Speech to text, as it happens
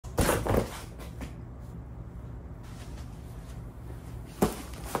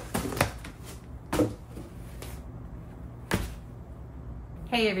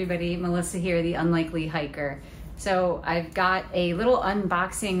Hey everybody, Melissa here, the Unlikely Hiker. So I've got a little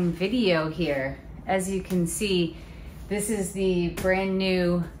unboxing video here. As you can see, this is the brand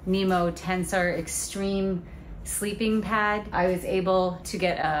new Nemo Tensor Extreme sleeping pad. I was able to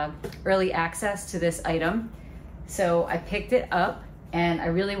get early access to this item. So I picked it up and I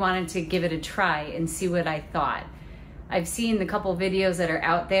really wanted to give it a try and see what I thought. I've seen the couple videos that are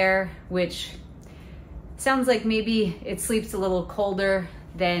out there, which sounds like maybe it sleeps a little colder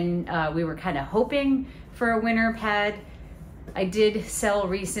than we were kind of hoping for a winter pad. I did sell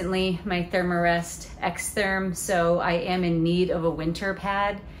recently my Thermarest XTherm, so I am in need of a winter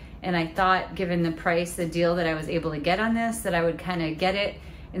pad. And I thought, given the price, the deal that I was able to get on this, that I would kind of get it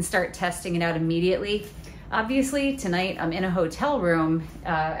and start testing it out immediately. Obviously, tonight I'm in a hotel room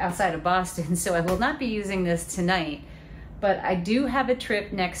outside of Boston, so I will not be using this tonight. But I do have a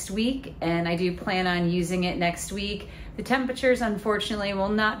trip next week and I do plan on using it next week. The temperatures, unfortunately, will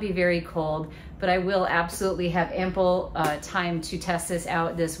not be very cold, but I will absolutely have ample time to test this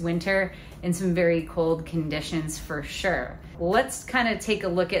out this winter in some very cold conditions for sure. Let's kind of take a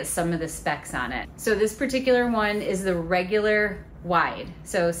look at some of the specs on it. So this particular one is the regular wide,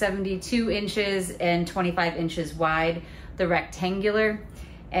 so 72 inches and 25 inches wide, the rectangular.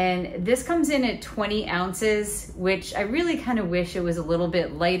 And this comes in at 20 ounces, which I really kind of wish it was a little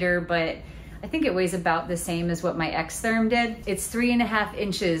bit lighter, but I think it weighs about the same as what my XTherm did. It's 3.5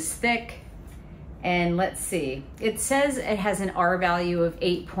 inches thick. And let's see, it says it has an R value of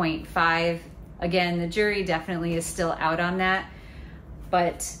 8.5. Again, the jury definitely is still out on that,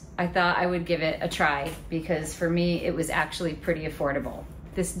 but I thought I would give it a try because for me, it was actually pretty affordable.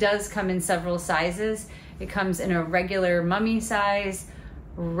 This does come in several sizes. It comes in a regular mummy size,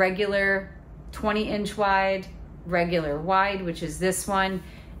 regular 20-inch wide, regular wide, which is this one,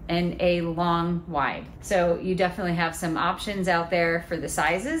 and a long wide. So you definitely have some options out there for the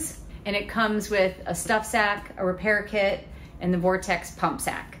sizes. And it comes with a stuff sack, a repair kit, and the Vortex pump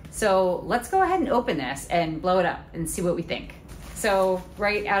sack. So let's go ahead and open this and blow it up and see what we think. So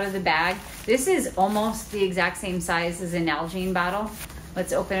right out of the bag, this is almost the exact same size as an Nalgene bottle.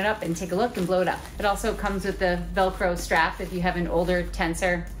 Let's open it up and take a look and blow it up. It also comes with the Velcro strap if you have an older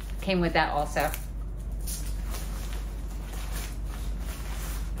Tensor. Came with that also.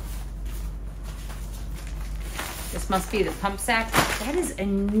 This must be the pump sack. That is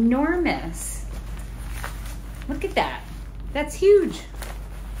enormous. Look at that. That's huge.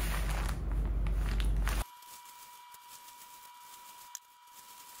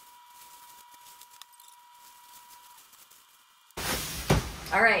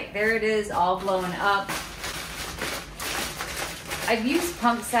 All right, there it is, all blown up. I've used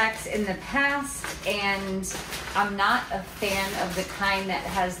pump sacks in the past, and I'm not a fan of the kind that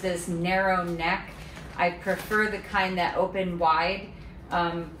has this narrow neck. I prefer the kind that open wide,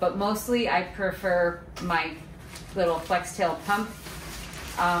 but mostly I prefer my little flex tail pump.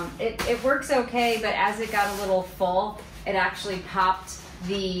 It works okay, but as it got a little full, it actually popped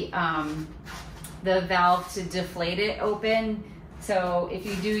the valve to deflate it open. So if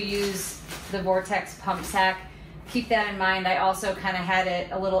you do use the Vortex pump sack, keep that in mind. I also kind of had it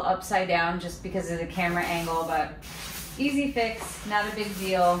a little upside down just because of the camera angle, but easy fix, not a big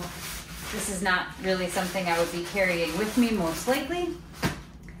deal. This is not really something I would be carrying with me, most likely.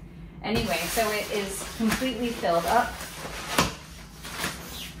 Anyway, so it is completely filled up.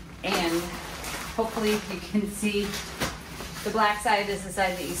 And hopefully you can see the black side is the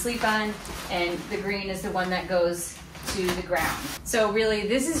side that you sleep on, and the green is the one that goes to the ground. So really,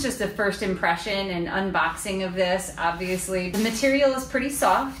 this is just a first impression and unboxing of this. Obviously, the material is pretty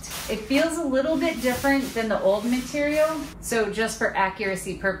soft. It feels a little bit different than the old material. So just for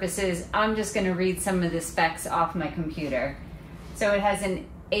accuracy purposes, I'm just gonna read some of the specs off my computer. So it has an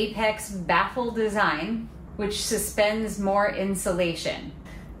apex baffle design, which suspends more insulation.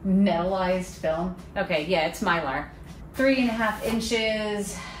 Metallized film. Okay, yeah, it's Mylar. 3.5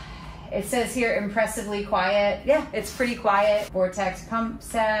 inches. It says here, impressively quiet. Yeah, it's pretty quiet. Vortex pump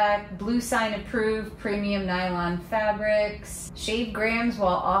sack, blue sign approved, premium nylon fabrics. Shave grams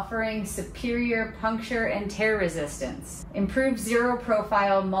while offering superior puncture and tear resistance. Improved zero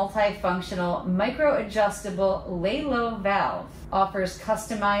profile, multifunctional, micro adjustable lay low valve. Offers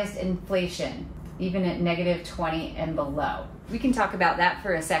customized inflation, even at -20 and below. We can talk about that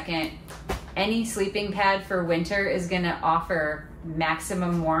for a second. Any sleeping pad for winter is gonna offer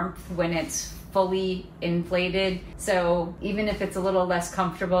maximum warmth when it's fully inflated. So even if it's a little less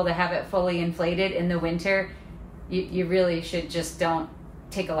comfortable to have it fully inflated in the winter, you really should just don't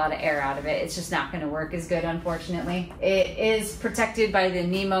take a lot of air out of it. It's just not gonna work as good, unfortunately. It is protected by the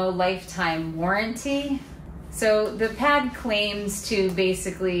Nemo lifetime warranty. So the pad claims to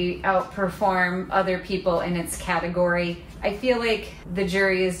basically outperform other people in its category. I feel like the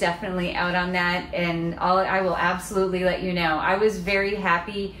jury is definitely out on that, and I will absolutely let you know. I was very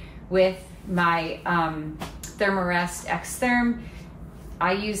happy with my Thermarest XTherm.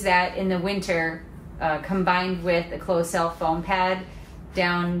 I use that in the winter combined with a closed cell foam pad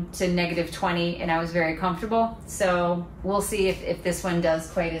down to -20, and I was very comfortable. So we'll see if this one does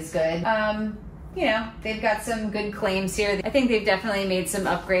quite as good. You know, they've got some good claims here. I think they've definitely made some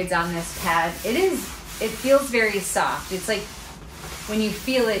upgrades on this pad. It feels very soft. It's like when you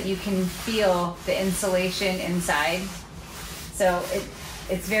feel it, you can feel the insulation inside. So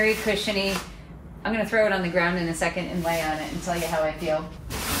it's very cushiony. I'm gonna throw it on the ground in a second and lay on it and tell you how I feel.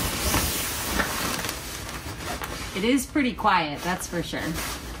 It is pretty quiet, that's for sure.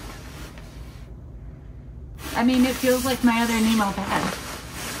 I mean, it feels like my other Nemo pad.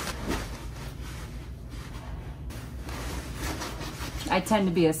 I tend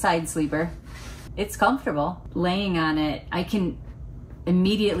to be a side sleeper. It's comfortable. Laying on it, I can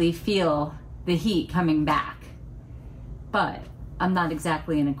immediately feel the heat coming back. But I'm not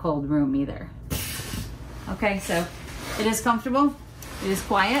exactly in a cold room either. Okay, so it is comfortable. It is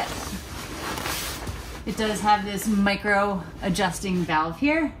quiet. It does have this micro adjusting valve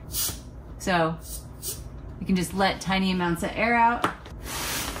here. So you can just let tiny amounts of air out.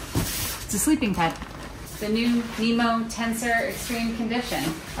 It's a sleeping pad. The new Nemo Tensor Extreme Condition.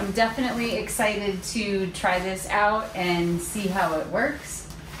 I'm definitely excited to try this out and see how it works.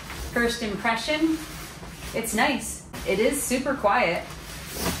 First impression, it's nice. It is super quiet.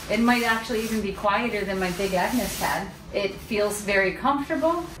 It might actually even be quieter than my Big Agnes pad. It feels very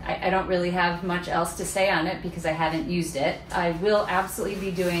comfortable. I don't really have much else to say on it because I haven't used it. I will absolutely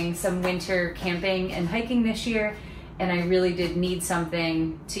be doing some winter camping and hiking this year, and I really did need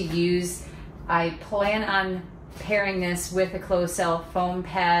something to use. I plan on pairing this with a closed cell foam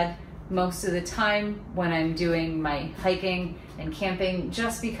pad most of the time when I'm doing my hiking and camping,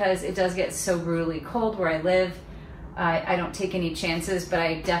 just because it does get so brutally cold where I live. I don't take any chances, but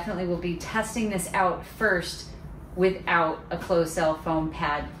I definitely will be testing this out first without a closed cell foam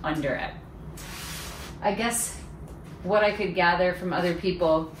pad under it. I guess what I could gather from other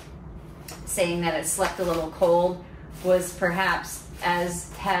people saying that it slept a little cold was perhaps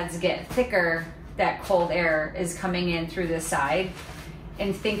as pads get thicker, that cold air is coming in through the side.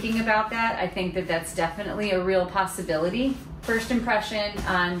 And thinking about that, I think that that's definitely a real possibility. First impression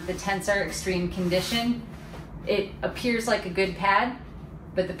on the Tensor Extreme Condition, it appears like a good pad,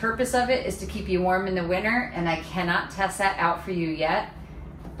 but the purpose of it is to keep you warm in the winter, and I cannot test that out for you yet,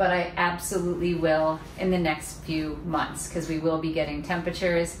 but I absolutely will in the next few months, because we will be getting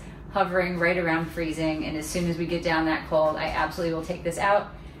temperatures hovering right around freezing, and as soon as we get down that cold, I absolutely will take this out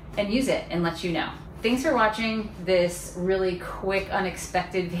and use it and let you know. Thanks for watching this really quick,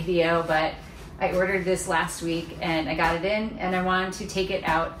 unexpected video, but I ordered this last week and I got it in, and I wanted to take it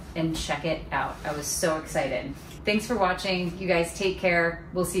out and check it out. I was so excited. Thanks for watching. You guys take care.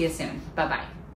 We'll see you soon. Bye-bye.